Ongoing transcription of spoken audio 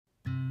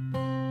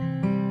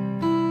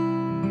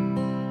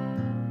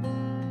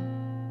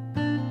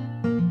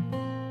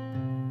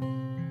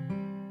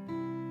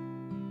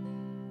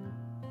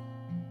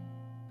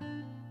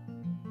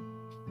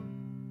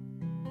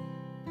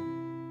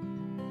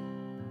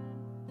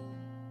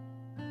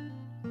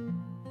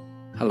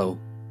Hello,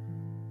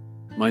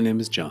 my name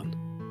is John.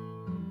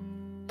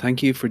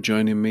 Thank you for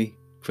joining me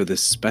for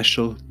this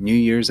special New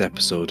Year's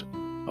episode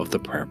of The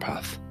Prayer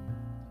Path.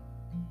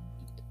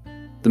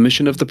 The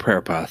mission of The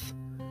Prayer Path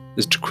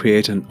is to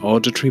create an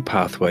auditory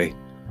pathway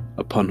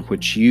upon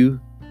which you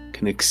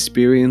can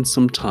experience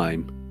some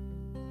time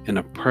in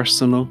a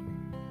personal,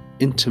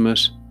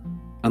 intimate,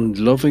 and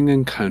loving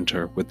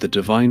encounter with the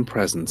Divine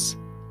Presence,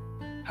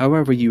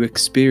 however you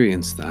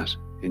experience that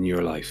in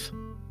your life.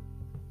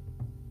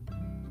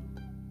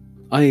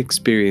 I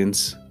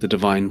experience the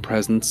Divine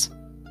Presence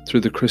through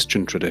the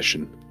Christian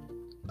tradition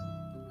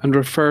and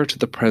refer to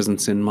the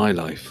presence in my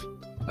life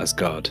as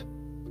God.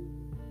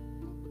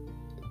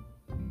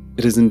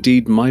 It is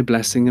indeed my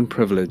blessing and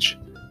privilege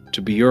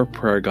to be your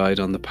prayer guide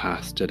on the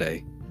path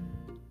today.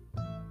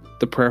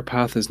 The prayer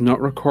path is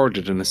not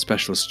recorded in a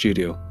special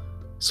studio,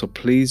 so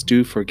please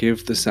do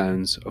forgive the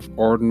sounds of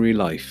ordinary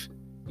life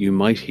you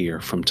might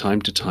hear from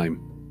time to time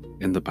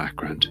in the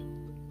background.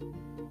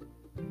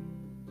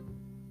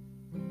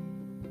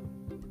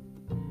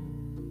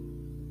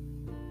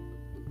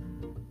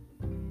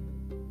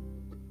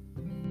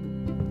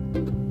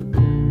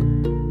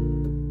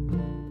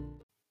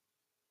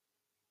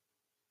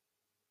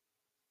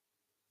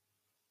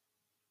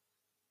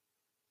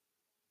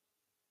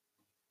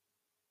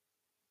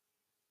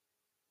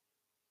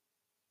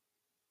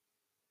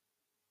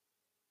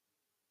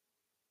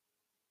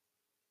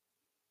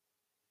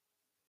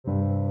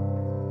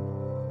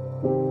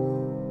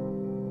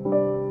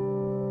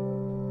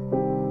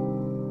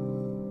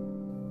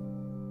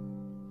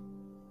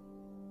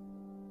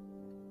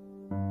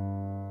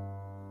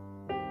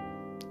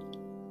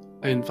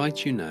 I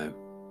invite you now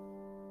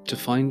to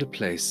find a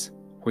place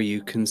where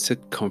you can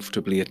sit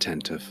comfortably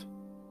attentive,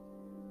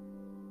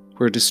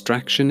 where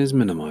distraction is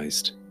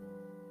minimized,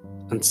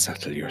 and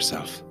settle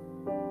yourself.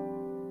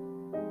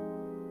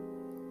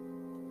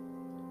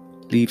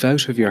 Leave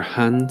out of your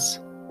hands,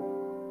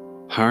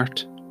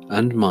 heart,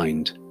 and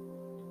mind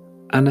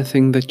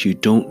anything that you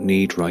don't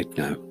need right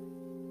now.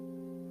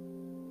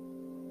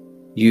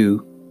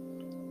 You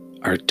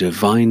are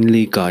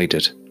divinely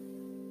guided.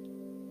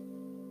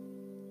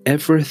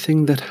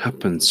 Everything that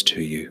happens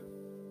to you,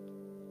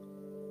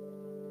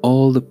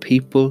 all the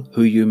people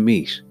who you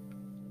meet,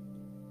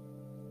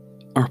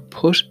 are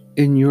put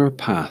in your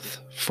path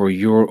for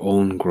your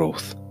own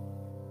growth.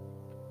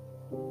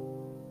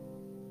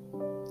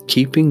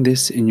 Keeping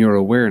this in your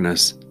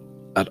awareness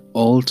at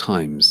all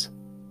times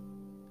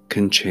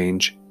can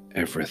change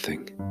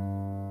everything.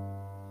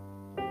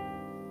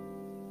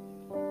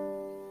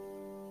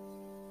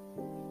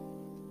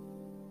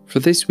 For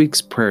this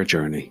week's prayer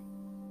journey,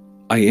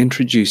 I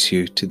introduce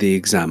you to the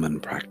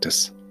Examen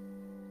practice.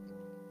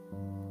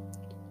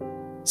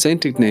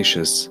 Saint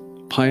Ignatius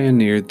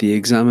pioneered the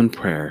Examen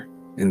prayer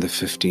in the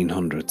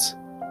 1500s.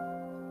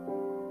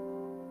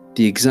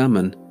 The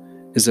Examen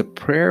is a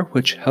prayer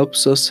which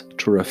helps us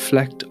to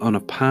reflect on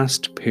a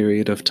past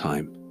period of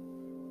time.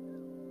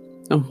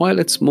 And while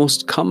it's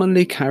most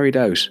commonly carried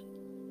out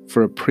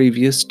for a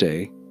previous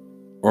day,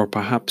 or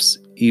perhaps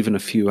even a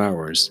few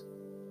hours,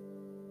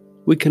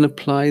 we can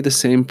apply the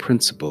same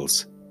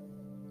principles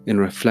in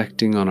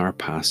reflecting on our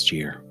past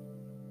year.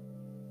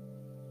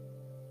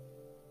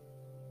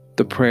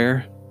 The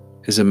prayer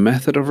is a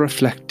method of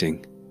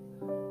reflecting,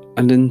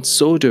 and in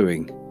so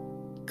doing,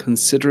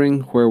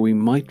 considering where we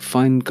might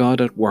find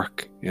God at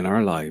work in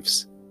our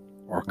lives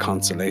or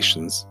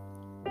consolations.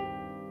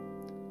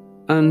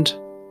 And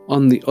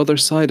on the other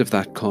side of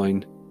that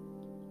coin,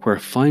 where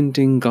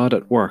finding God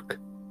at work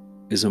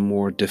is a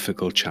more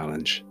difficult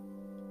challenge,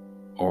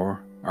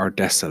 or our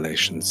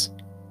desolations.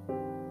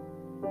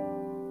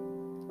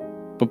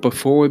 But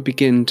before we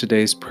begin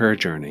today's prayer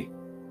journey,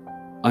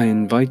 I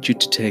invite you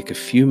to take a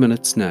few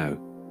minutes now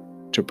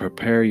to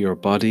prepare your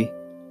body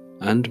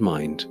and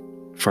mind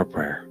for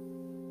prayer.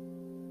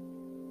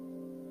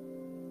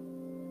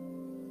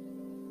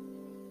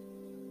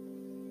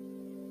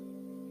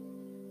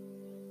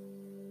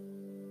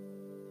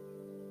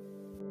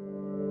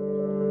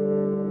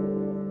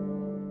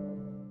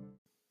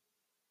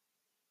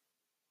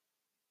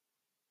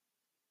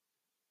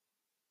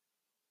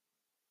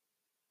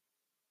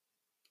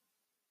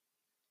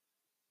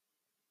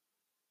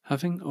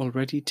 Having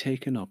already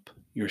taken up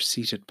your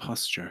seated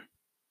posture,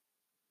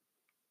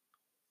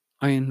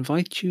 I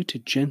invite you to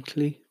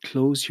gently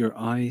close your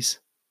eyes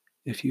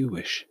if you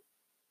wish.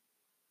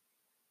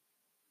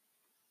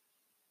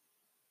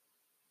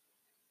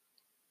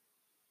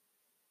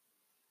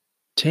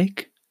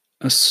 Take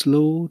a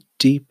slow,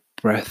 deep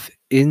breath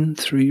in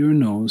through your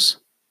nose.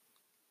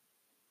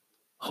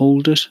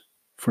 Hold it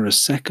for a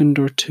second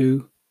or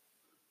two,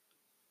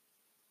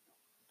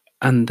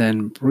 and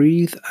then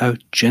breathe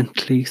out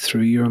gently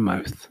through your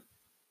mouth.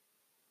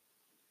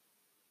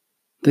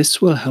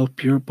 This will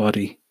help your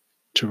body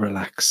to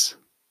relax.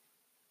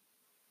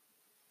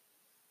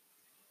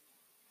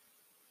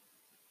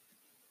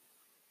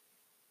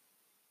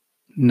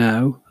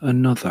 Now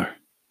another.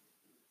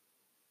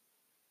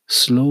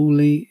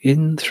 Slowly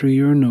in through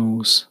your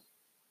nose.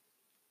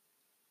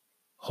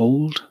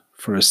 Hold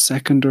for a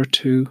second or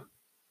two,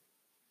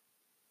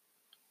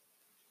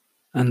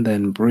 and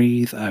then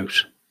breathe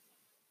out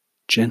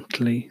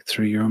gently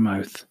through your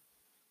mouth.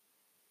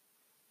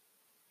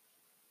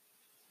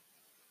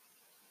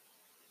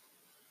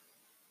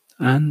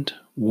 And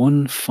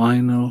one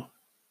final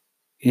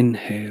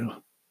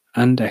inhale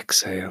and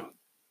exhale.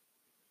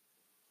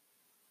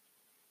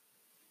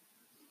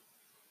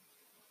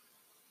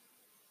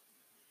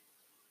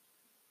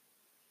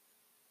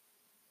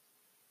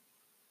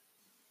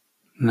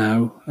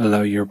 Now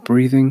allow your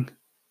breathing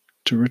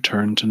to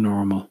return to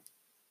normal.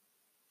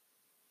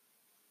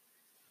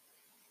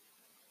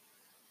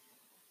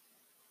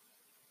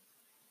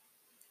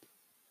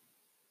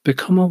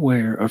 Become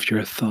aware of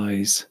your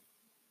thighs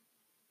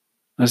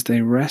as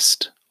they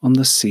rest on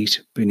the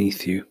seat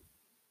beneath you.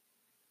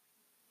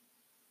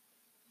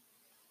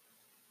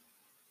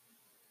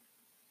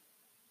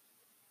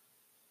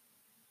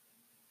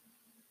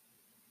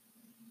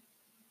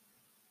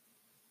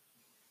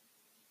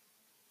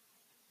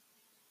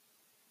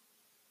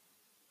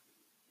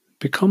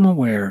 Become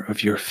aware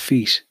of your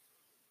feet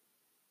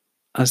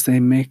as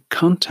they make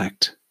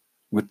contact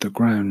with the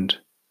ground.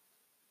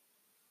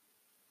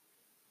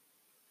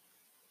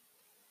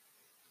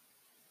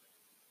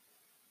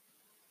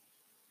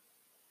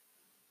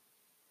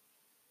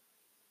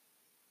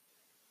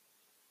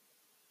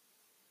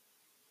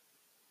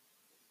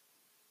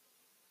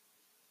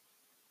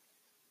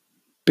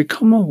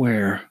 Become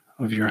aware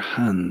of your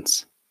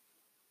hands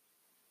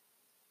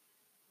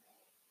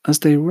as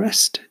they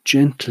rest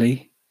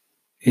gently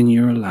in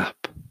your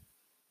lap,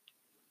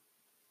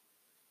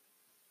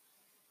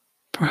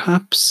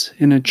 perhaps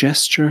in a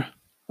gesture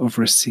of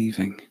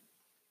receiving.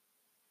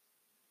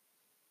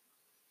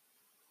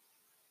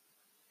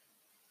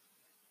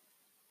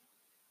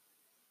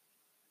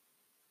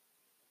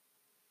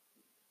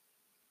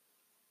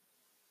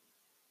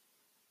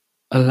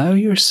 Allow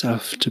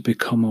yourself to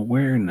become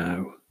aware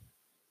now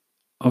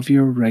of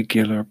your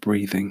regular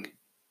breathing.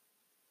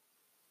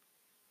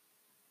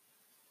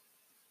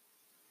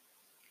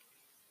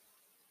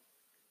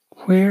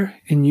 Where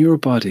in your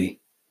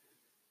body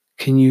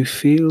can you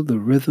feel the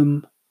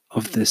rhythm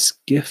of this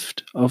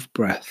gift of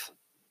breath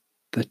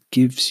that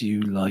gives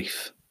you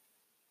life?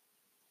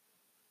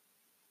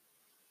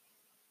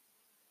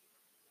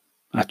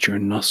 At your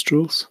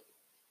nostrils?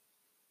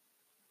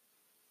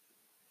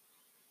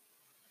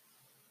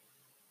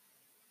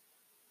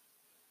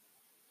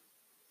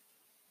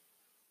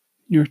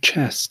 Your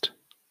chest?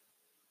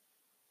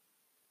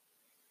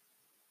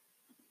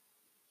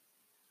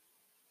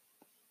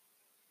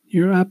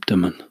 Your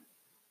abdomen?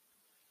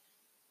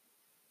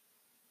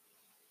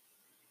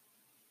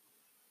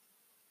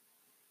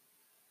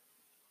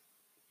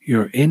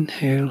 Your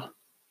inhale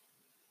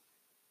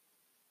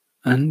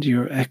and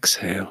your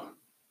exhale.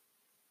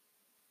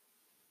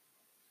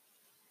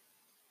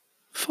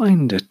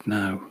 Find it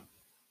now.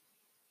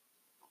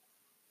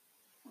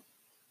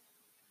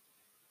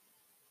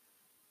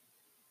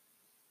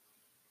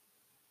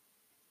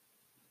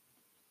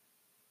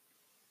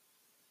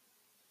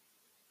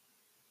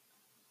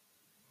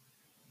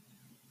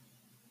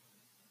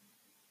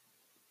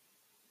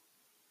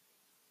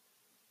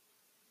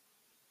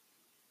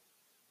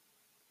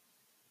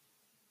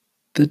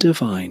 The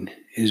divine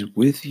is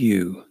with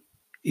you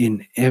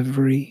in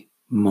every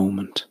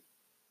moment.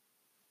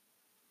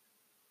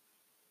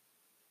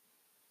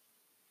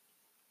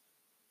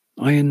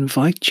 I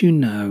invite you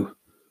now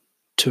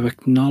to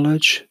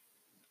acknowledge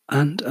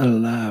and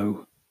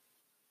allow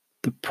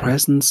the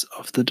presence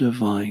of the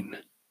divine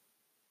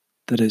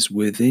that is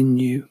within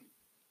you,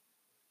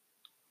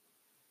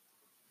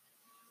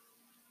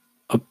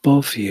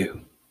 above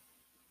you,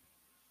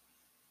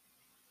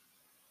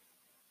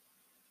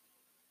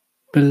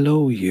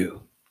 below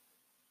you,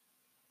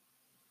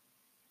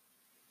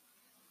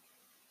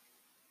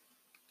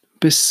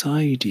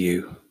 beside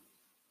you,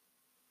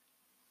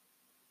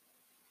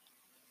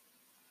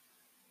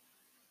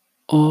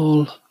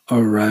 all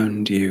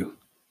around you.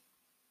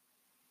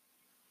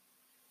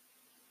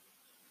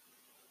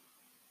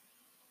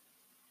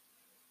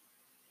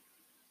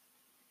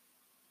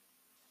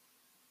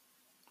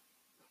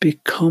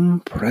 Become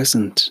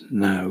present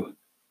now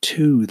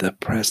to the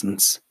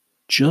presence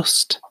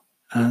just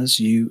as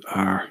you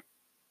are.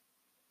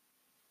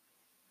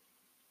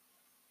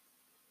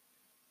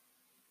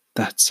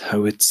 That's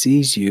how it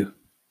sees you,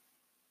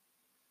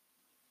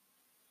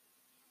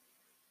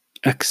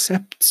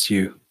 accepts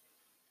you,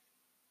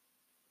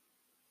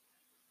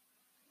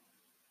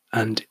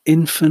 and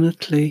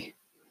infinitely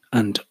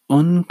and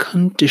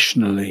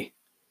unconditionally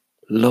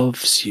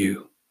loves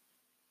you.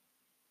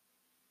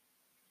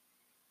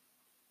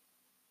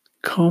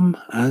 Come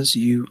as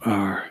you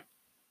are.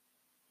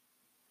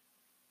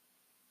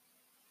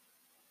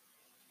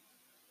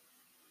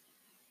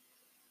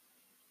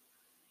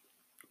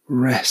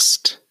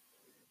 Rest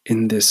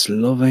in this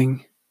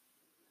loving,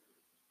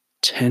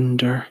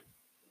 tender,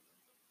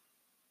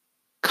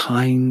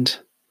 kind,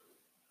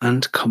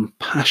 and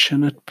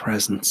compassionate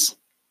presence.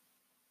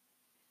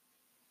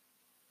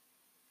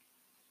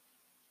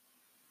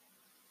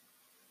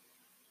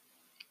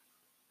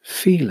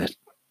 feel it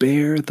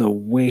bear the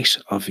weight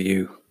of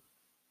you.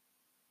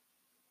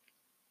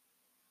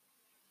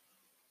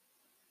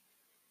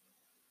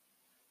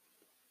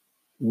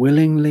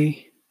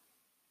 Willingly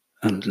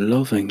and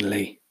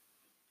lovingly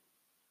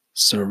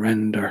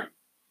surrender.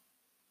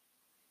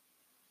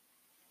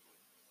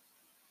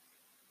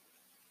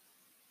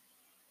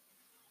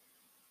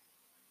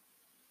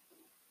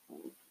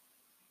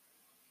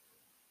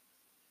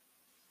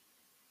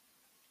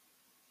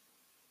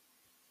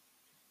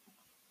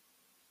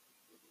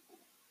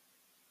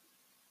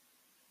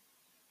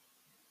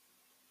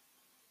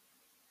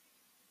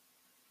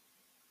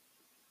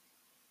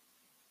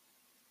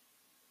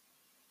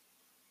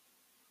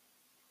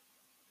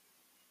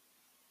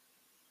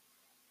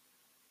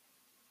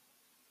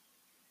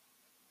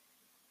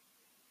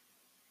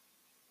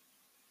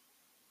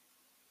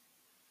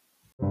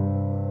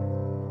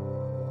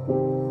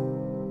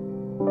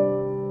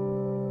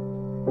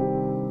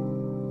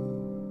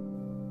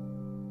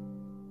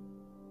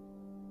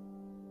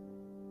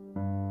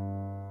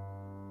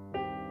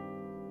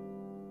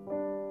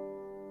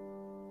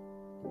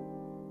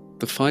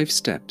 The 5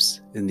 steps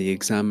in the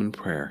Examen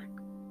prayer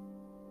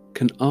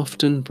can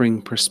often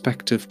bring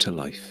perspective to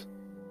life.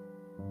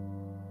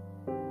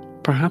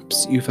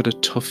 Perhaps you've had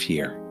a tough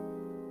year,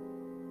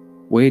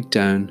 weighed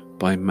down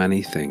by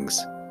many things.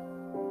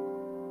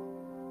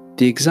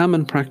 The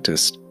Examen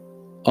practice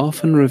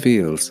often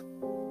reveals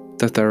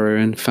that there are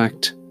in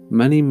fact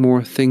many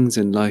more things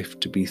in life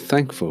to be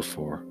thankful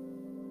for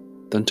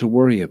than to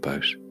worry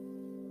about,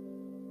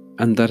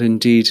 and that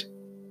indeed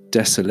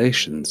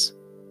desolations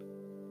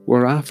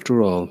were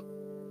after all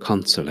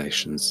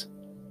consolations.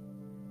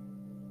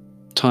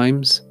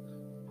 Times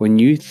when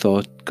you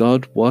thought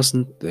God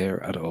wasn't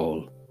there at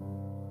all,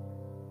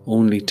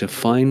 only to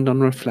find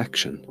on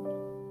reflection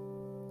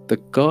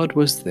that God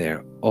was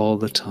there all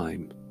the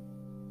time,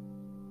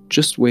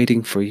 just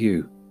waiting for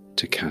you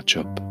to catch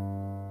up.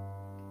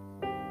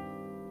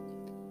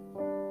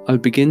 I'll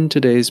begin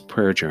today's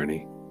prayer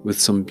journey with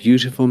some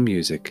beautiful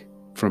music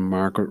from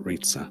Margaret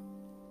Ritza,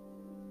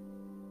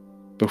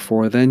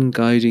 before then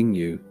guiding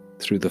you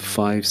through the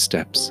 5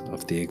 steps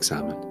of the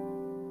Examen.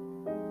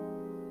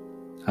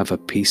 Have a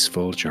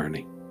peaceful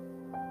journey.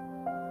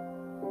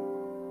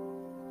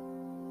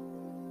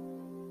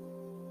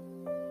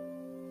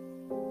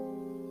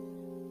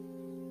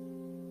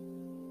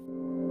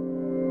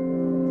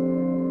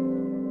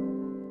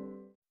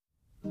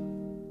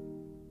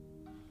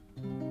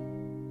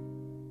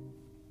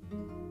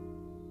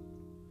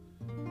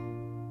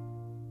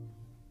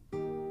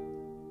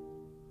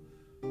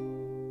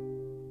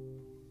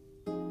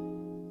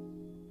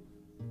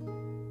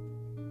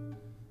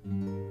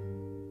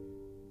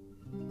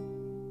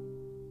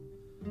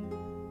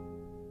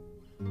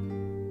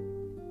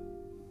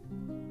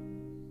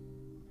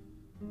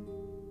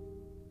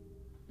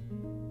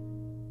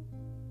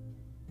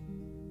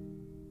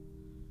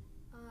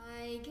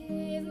 I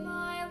give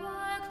my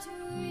work to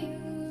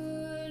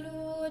you,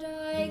 Lord,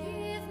 I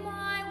give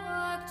my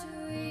work to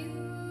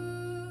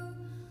you.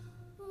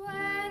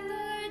 When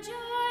the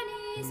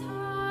journey's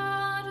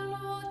hard,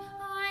 Lord,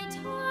 I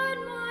turn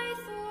my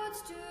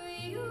thoughts to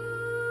you.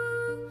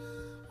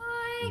 I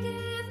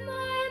give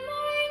my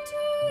mind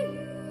to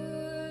you,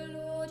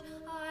 Lord,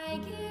 I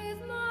give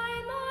my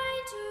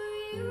mind to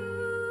you.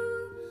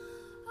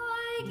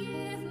 I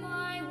give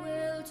my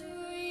will to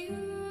you,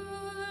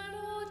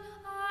 Lord,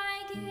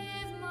 I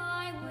give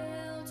my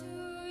will to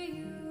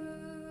you.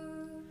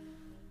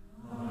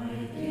 I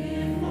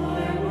give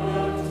my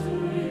work to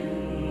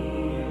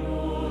you,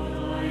 Lord,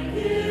 I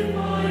give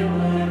my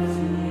work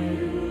to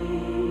you.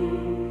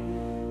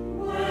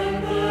 When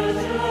the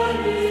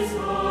journey's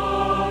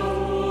hard,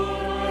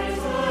 Lord, I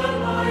turn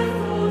my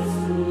thoughts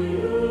to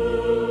you.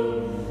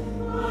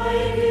 I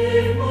give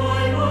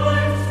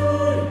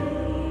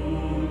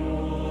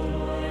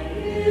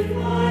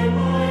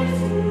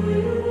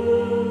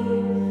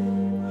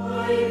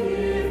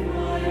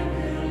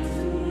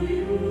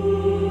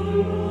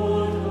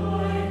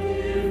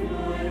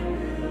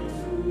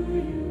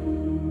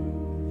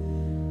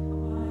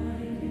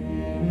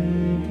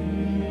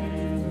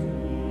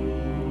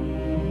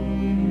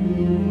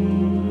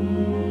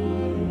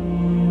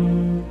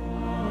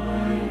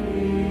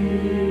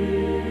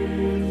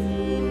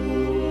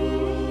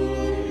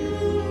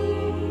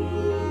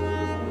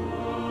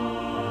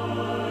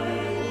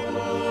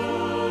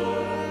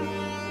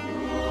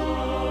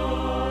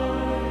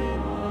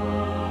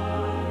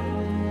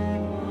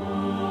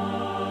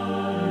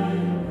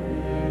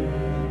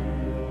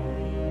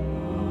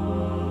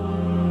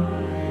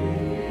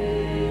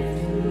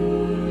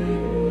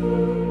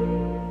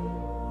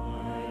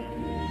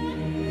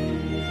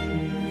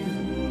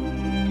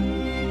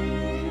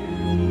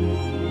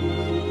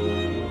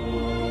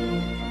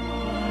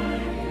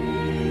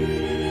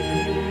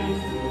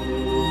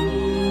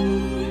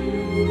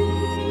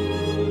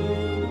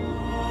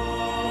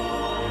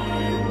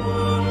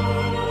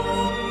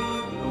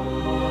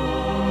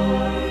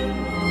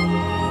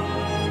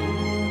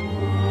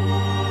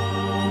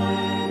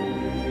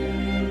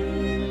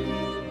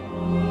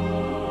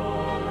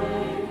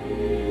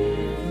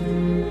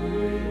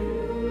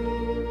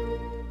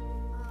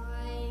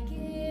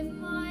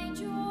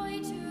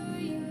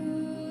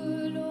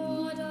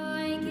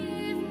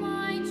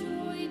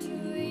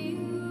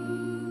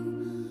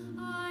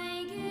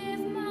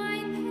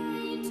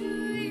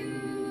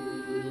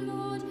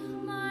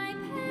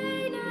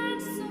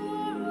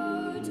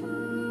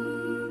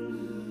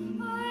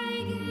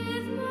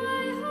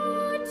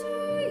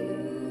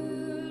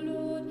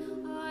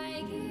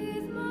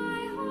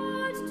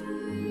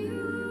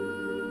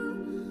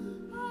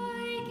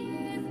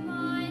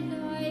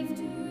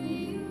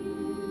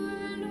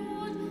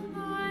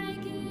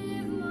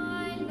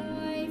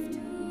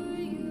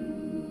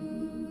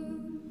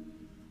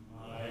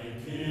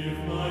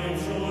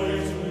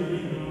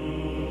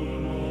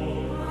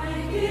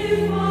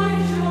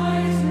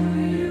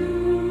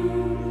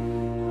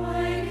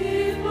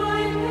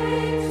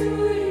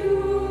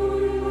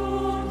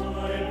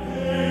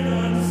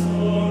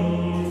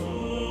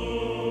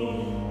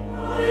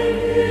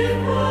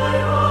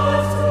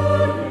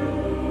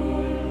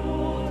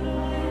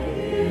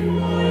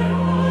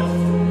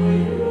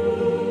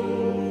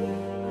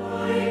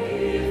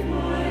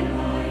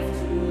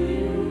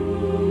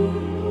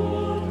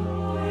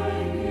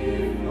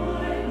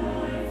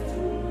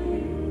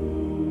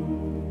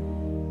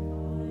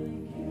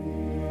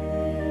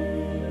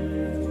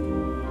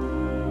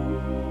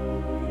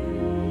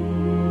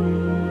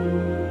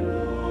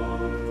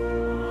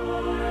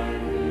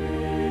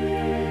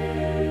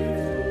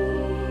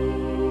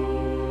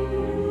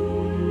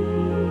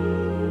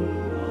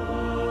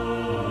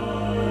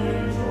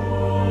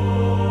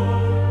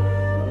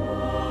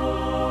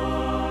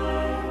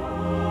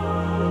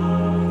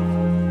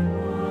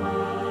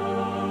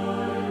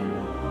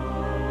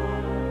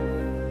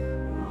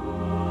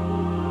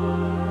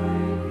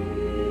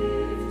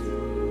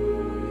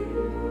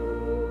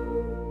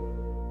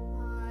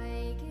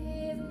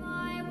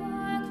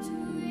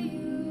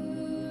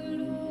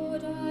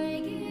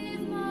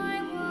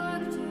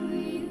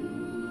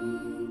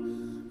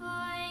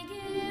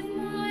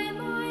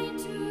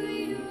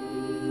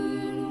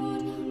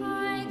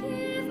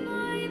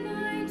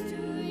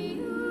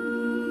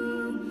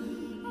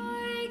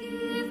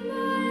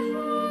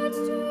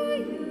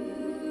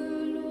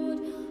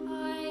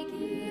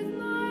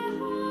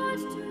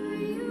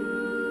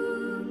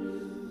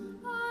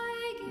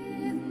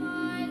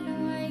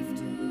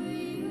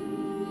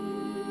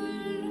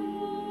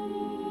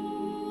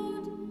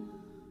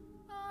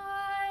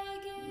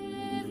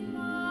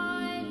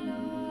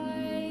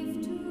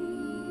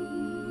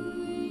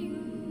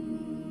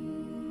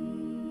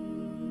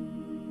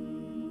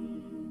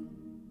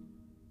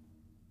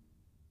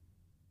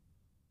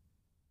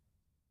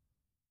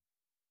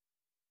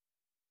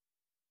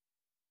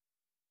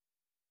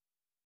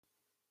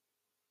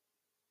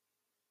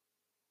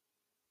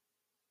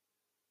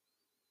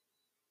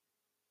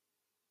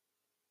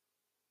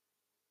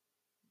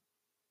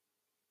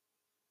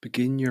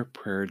Begin your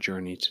prayer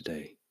journey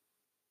today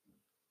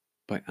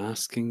by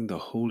asking the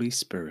Holy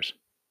Spirit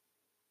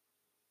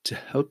to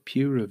help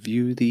you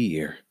review the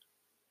year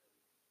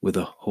with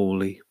a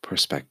holy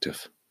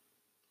perspective,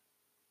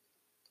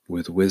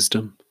 with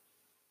wisdom,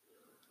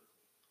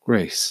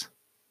 grace,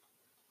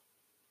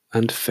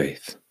 and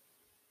faith.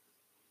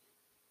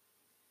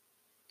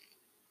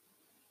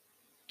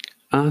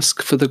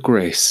 Ask for the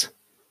grace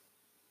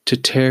to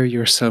tear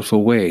yourself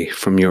away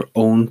from your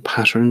own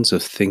patterns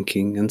of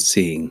thinking and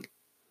seeing,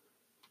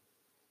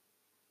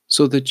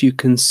 so that you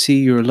can see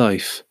your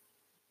life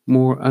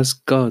more as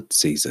God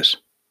sees it.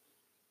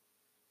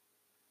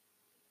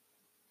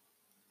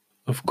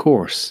 Of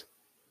course,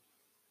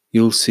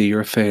 you'll see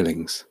your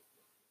failings,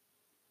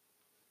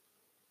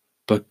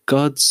 but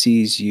God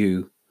sees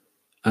you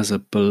as a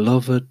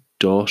beloved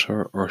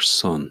daughter or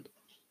son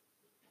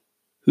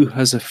who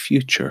has a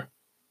future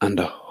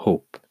and a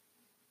hope.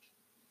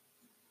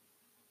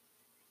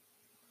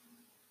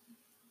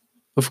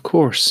 Of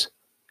course,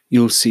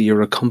 you'll see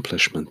your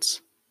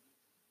accomplishments,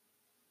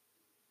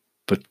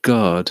 but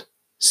God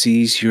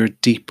sees your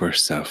deeper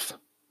self,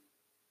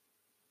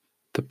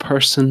 the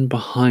person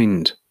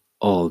behind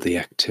all the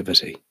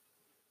activity,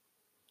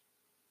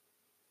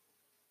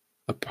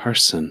 a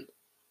person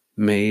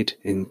made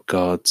in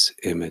God's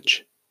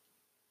image.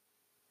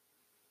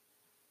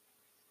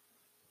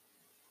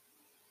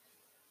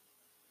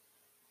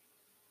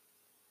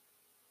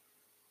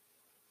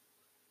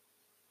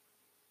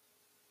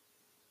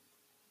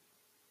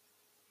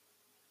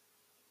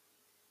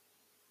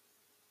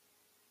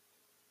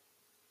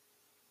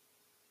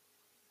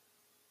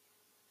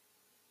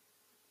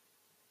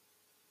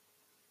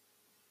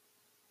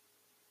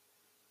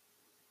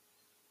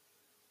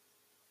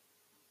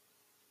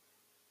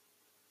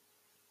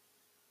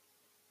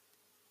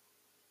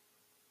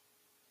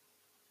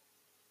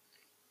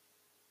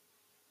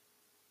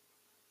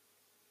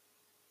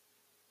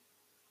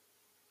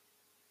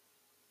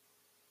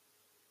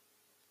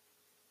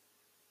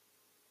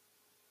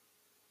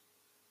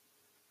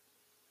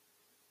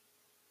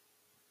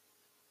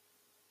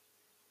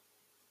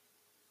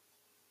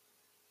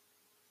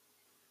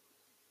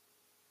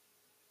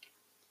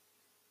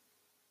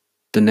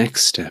 The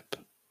next step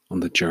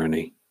on the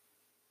journey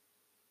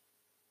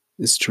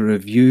is to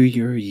review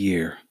your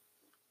year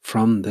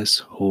from this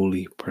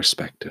holy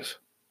perspective.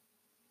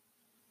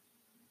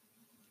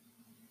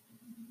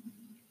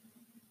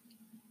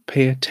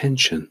 Pay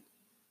attention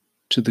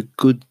to the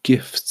good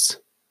gifts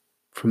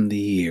from the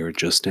year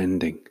just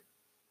ending.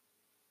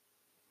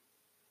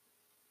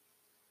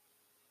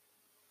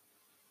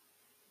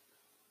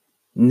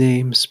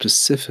 Name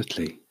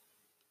specifically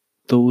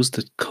those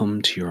that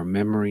come to your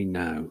memory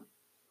now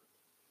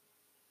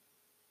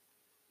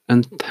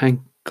and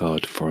thank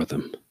God for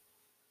them.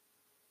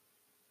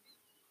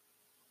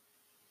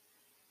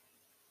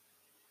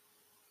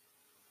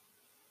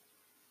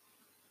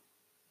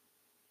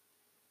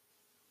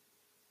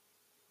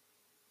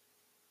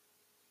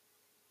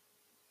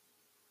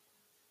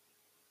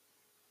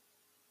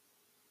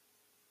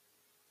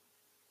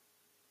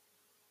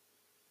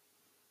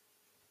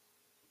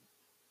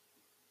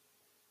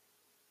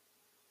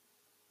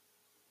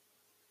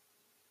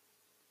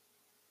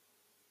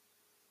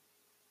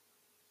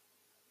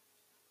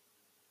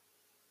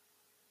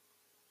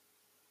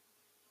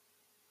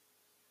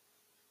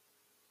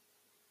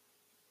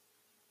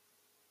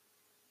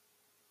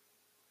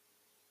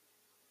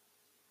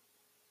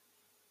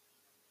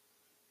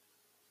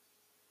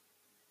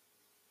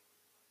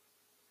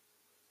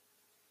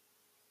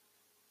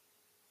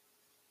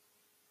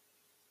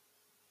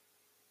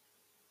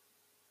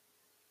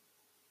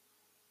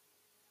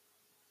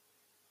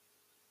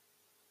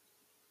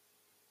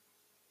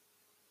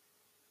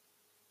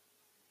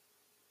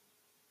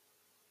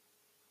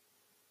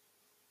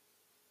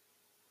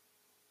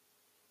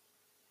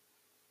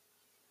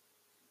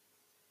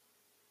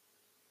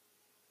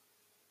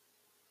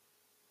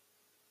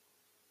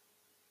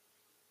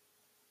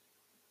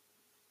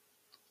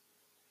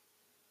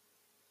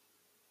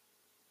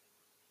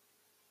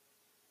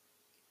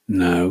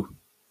 Now,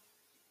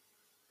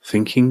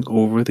 thinking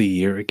over the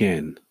year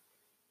again,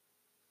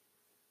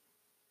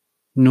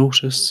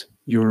 notice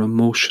your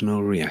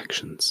emotional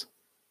reactions.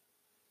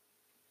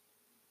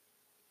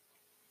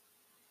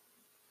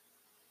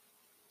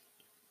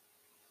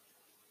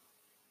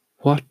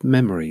 What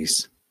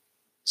memories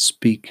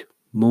speak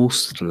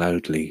most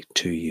loudly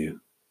to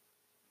you?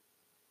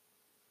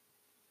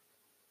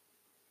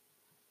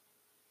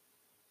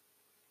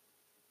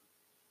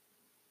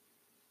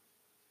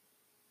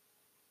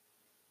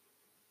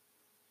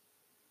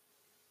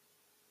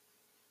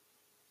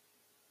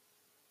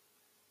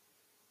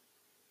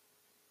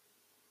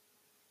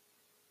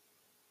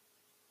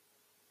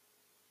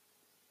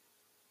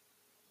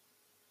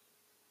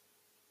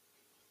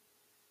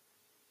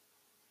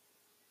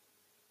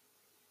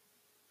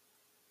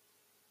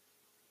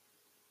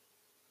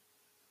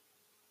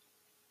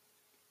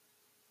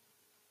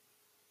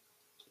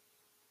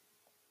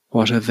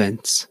 What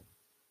events,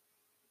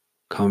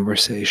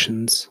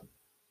 conversations,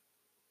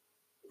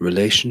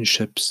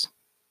 relationships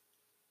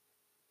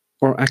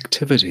or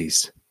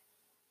activities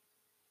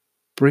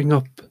bring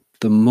up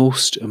the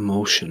most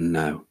emotion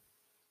now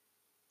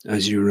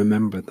as you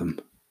remember them?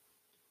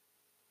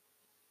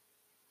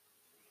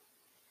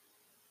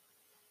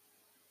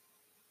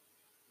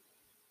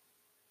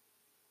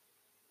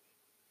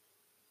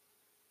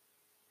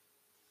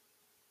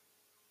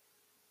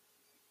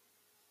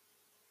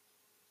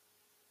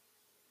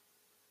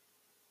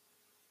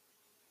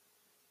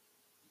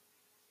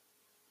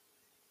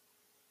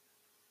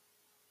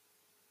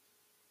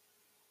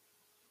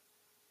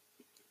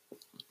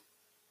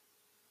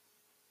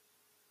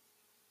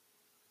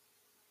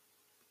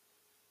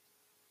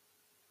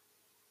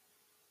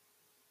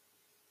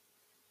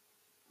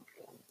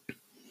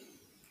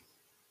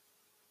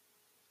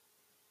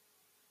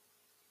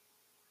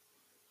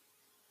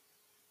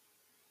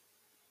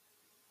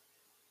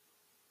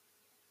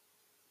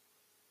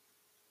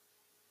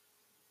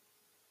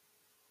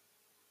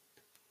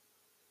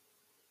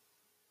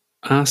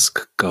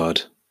 Ask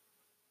God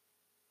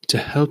to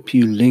help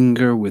you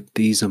linger with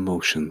these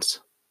emotions,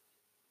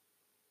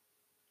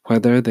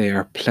 whether they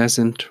are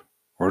pleasant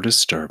or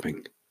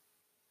disturbing.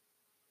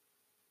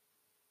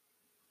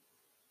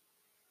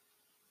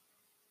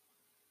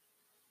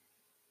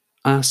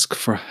 Ask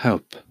for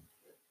help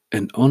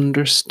in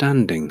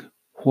understanding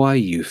why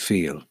you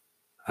feel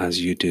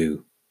as you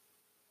do.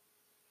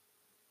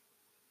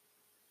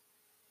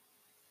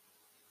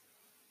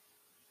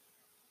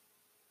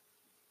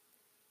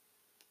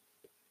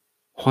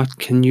 What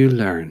can you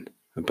learn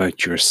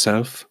about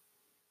yourself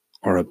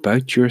or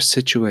about your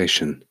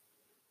situation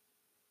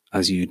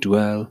as you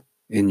dwell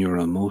in your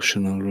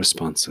emotional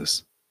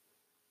responses?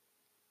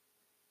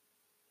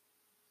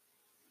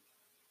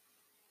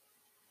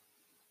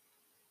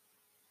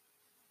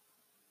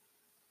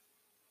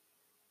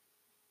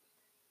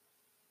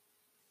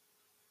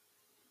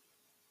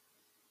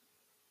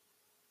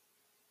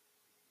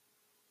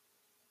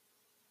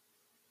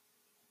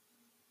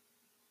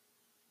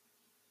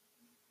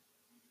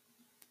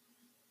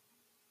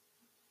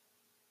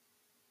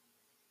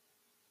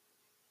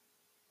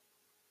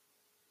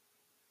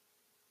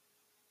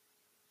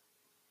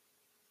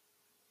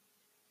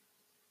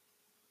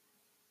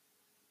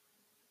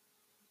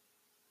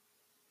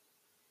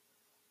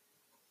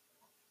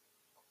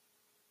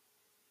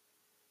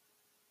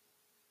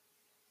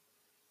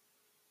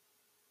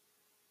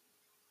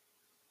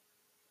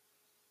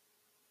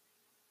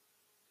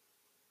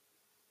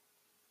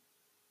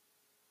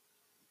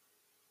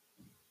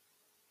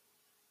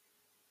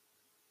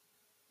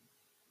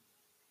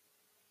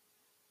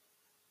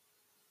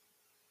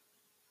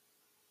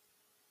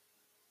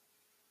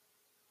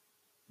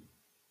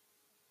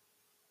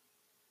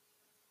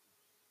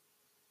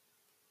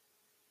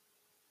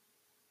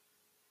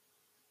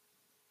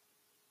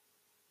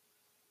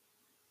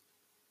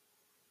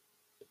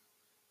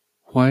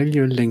 While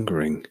you're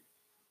lingering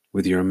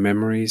with your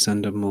memories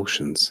and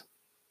emotions,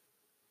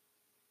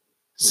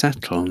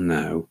 settle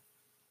now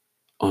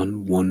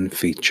on one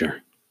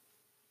feature.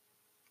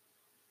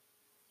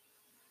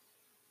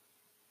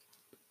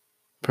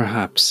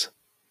 Perhaps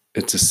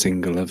it's a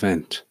single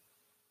event,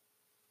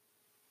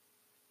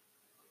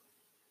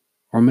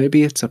 or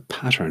maybe it's a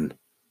pattern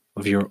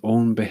of your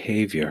own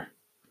behavior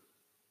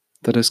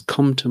that has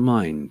come to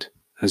mind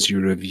as you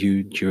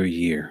reviewed your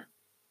year.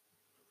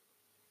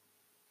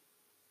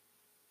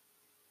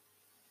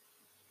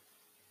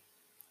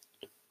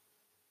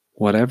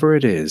 Whatever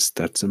it is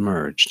that's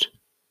emerged,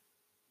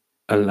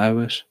 allow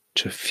it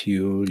to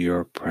fuel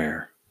your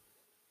prayer.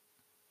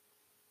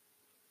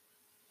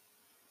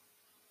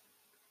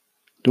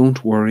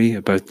 Don't worry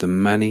about the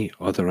many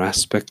other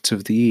aspects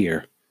of the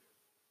year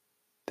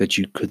that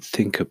you could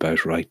think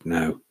about right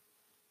now.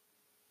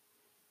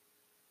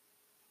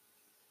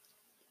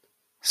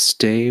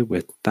 Stay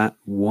with that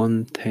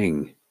one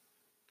thing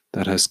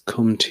that has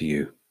come to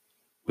you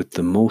with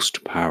the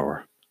most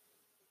power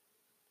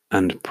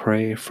and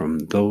pray from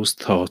those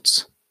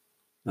thoughts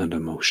and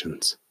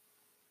emotions.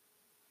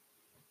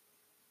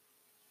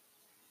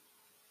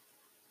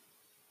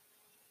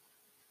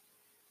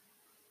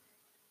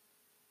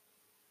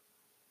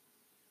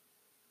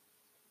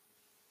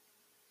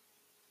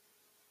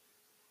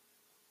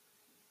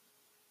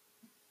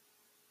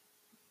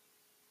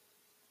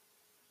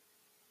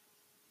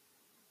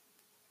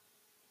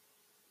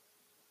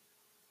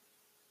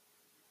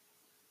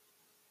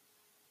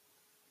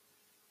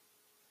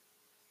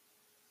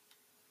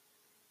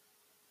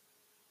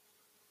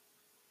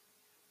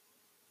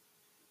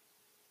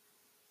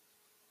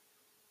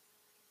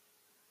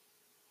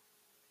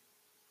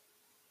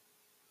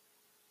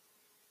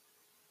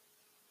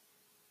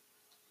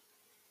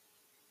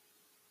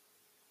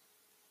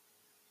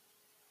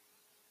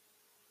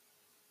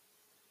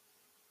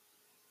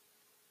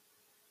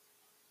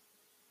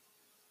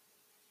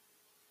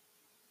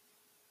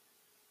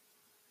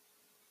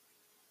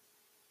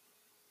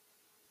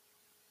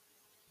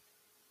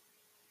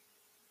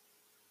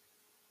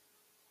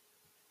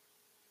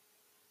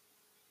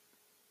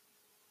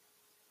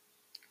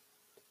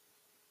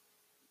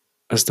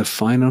 As the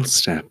final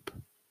step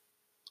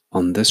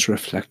on this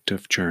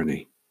reflective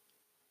journey,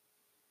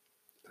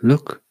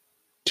 Look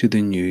to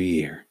the new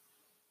year.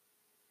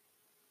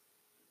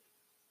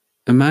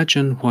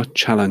 Imagine what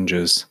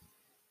challenges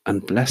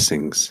and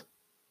blessings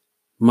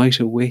might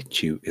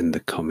await you in the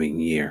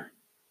coming year.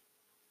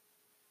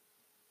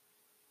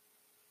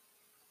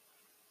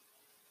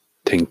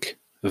 Think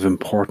of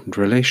important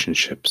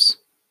relationships,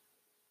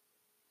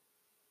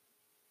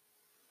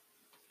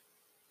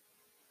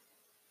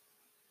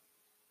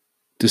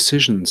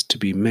 decisions to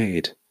be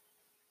made,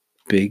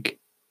 big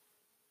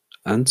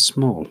and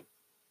small.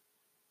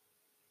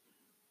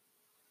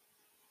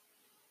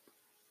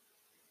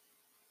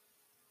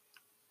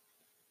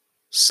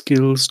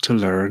 Skills to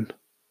learn,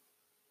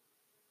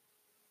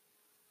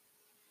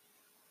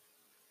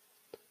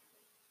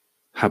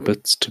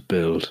 habits to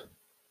build,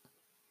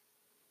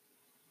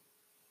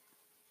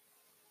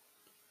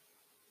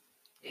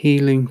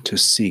 healing to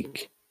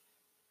seek,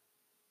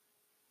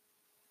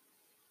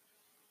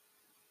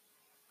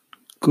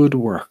 good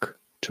work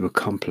to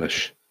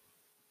accomplish.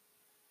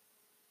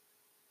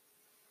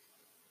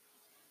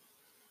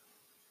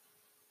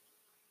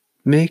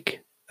 Make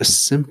a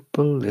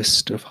simple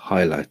list of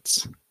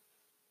highlights.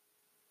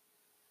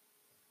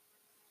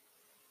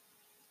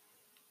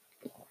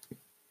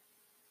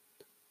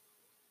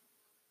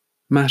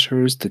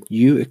 Matters that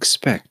you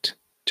expect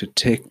to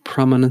take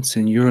prominence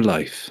in your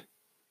life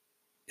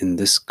in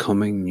this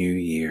coming new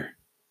year.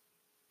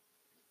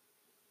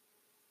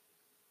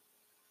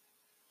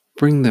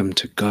 Bring them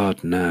to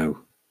God now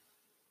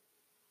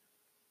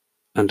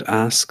and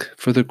ask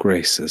for the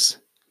graces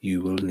you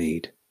will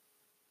need.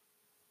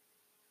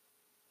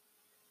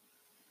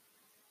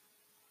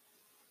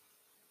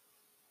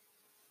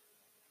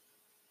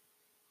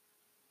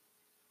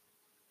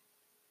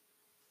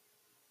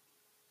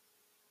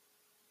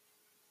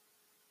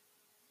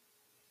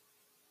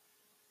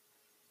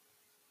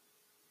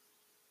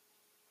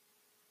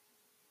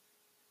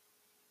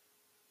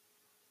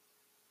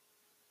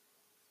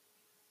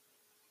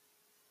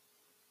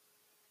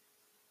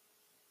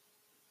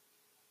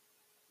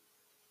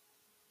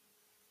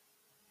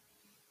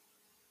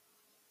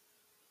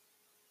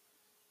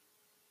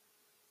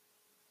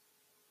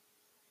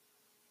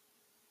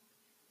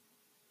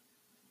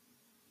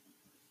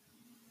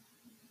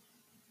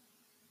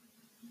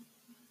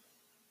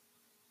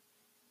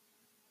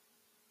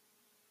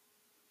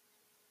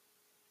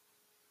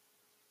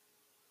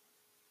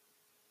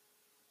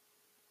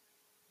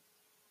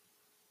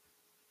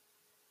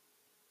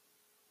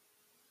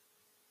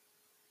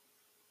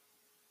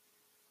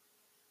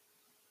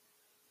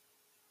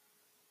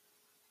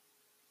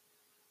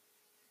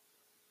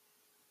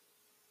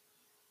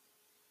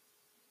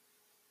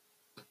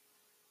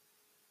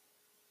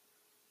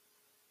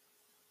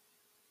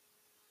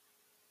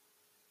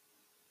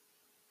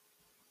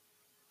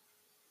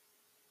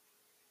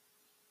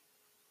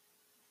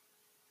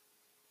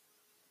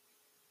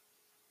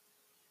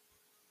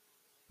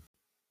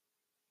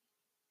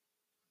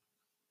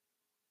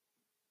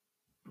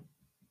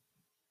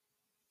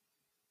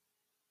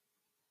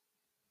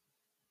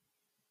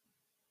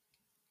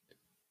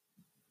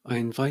 I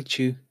invite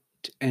you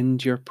to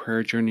end your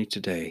prayer journey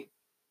today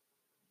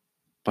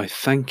by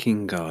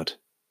thanking God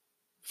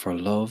for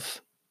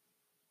love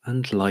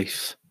and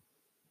life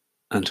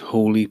and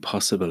holy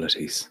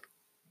possibilities.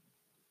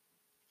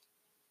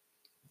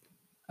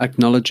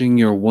 Acknowledging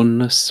your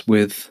oneness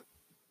with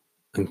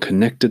and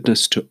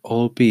connectedness to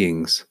all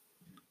beings,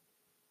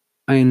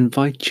 I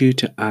invite you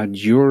to add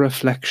your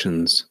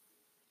reflections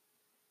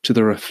to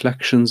the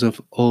reflections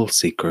of all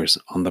seekers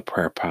on the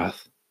prayer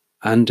path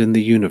and in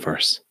the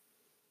universe,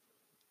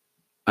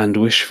 and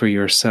wish for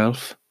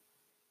yourself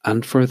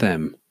and for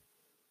them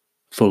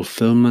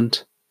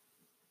fulfillment,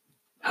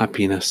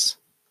 happiness,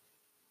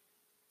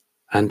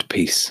 and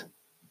peace.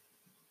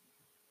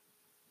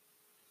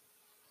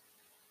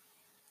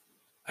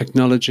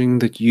 Acknowledging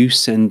that you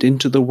send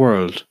into the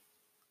world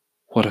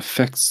what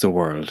affects the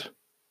world,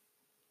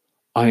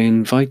 I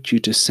invite you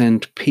to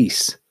send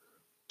peace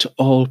to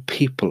all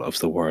people of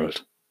the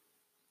world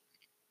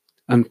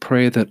and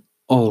pray that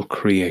all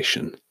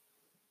creation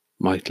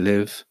might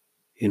live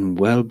in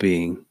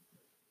well-being,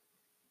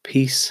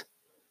 peace,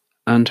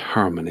 and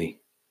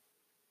harmony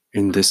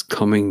in this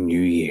coming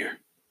new year.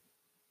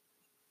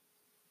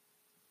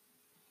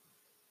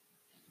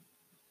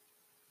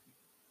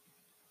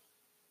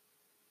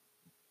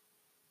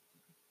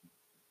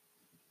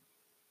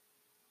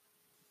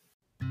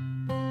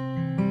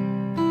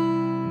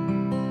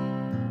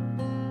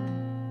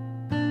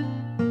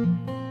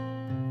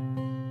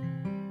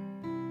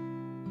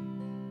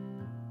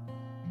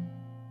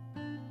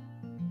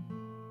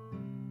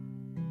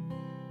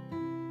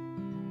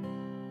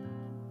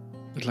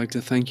 I'd like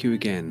to thank you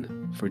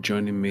again for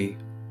joining me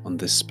on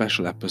this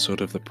special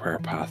episode of the Prayer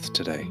Path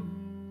today.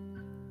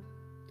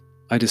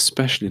 I'd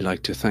especially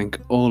like to thank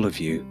all of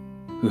you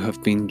who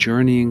have been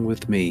journeying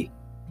with me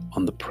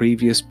on the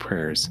previous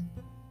prayers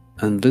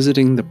and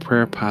visiting the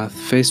Prayer Path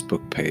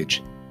Facebook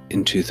page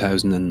in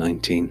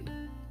 2019.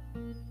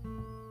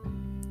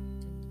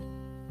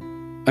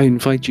 I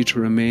invite you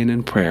to remain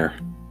in prayer,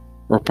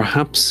 or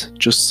perhaps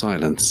just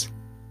silence,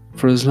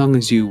 for as long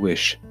as you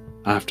wish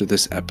after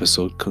this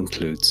episode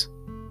concludes.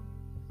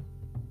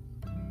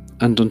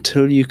 And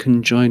until you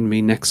can join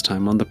me next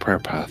time on the prayer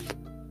path,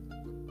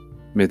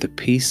 may the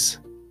peace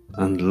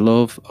and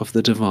love of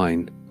the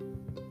divine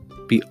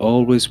be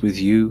always with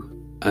you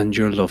and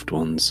your loved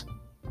ones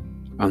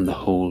and the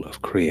whole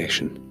of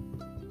creation.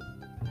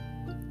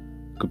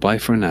 Goodbye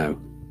for now,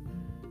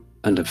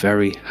 and a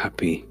very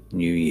happy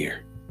new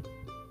year.